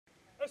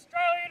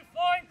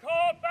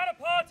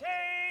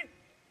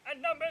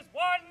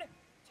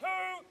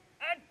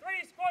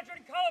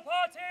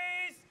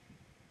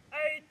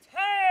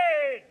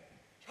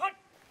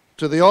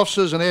To the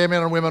officers and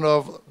airmen and women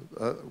of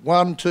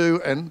 1,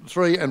 2 and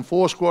 3 and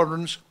 4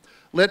 squadrons,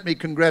 let me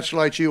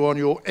congratulate you on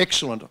your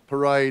excellent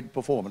parade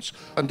performance.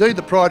 Indeed,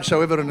 the pride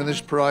so evident in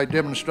this parade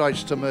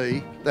demonstrates to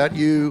me that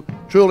you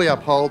truly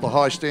uphold the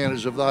high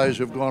standards of those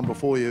who have gone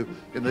before you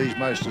in these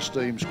most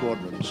esteemed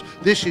squadrons.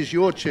 This is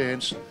your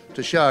chance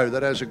to show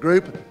that as a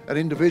group and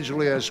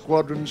individually as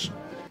squadrons,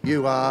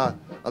 you are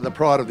the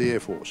pride of the Air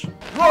Force.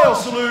 Royal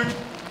salute,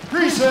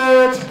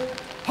 preset,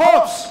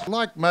 hops!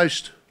 Like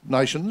most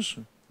nations,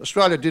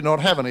 Australia did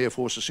not have an Air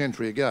Force a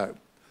century ago.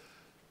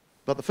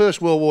 But the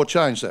First World War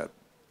changed that.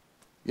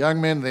 Young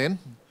men then,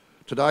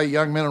 today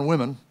young men and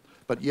women,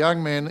 but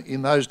young men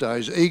in those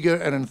days, eager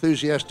and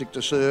enthusiastic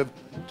to serve,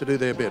 to do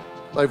their bit.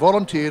 They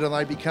volunteered and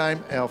they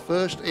became our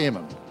first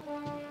airmen.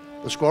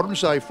 The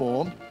squadrons they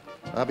formed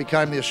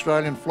became the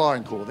Australian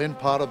Flying Corps, then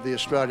part of the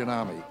Australian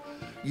Army.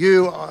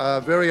 You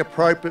very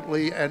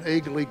appropriately and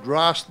eagerly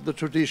grasped the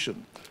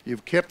tradition.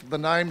 You've kept the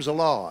names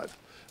alive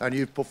and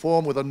you've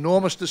performed with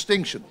enormous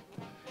distinction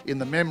in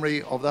the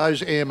memory of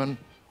those airmen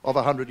of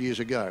 100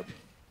 years ago.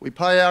 We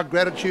pay our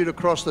gratitude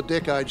across the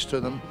decades to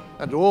them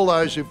and to all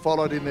those who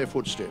followed in their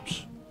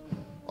footsteps.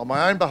 On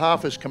my own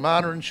behalf as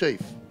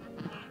Commander-in-Chief,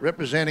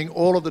 representing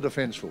all of the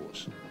Defence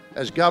Force,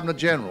 as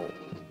Governor-General,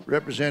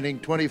 representing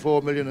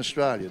 24 million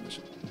Australians,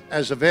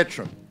 as a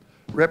veteran,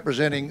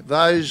 representing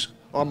those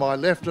on my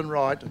left and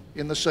right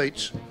in the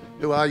seats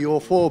who are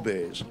your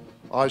forebears,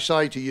 I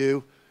say to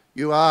you,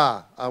 you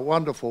are a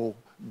wonderful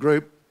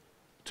group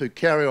to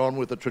carry on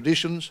with the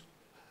traditions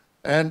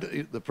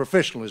and the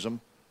professionalism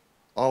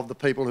of the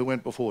people who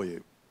went before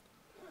you.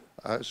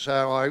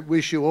 So I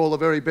wish you all the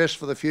very best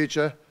for the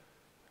future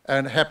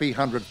and happy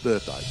 100th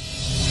birthday.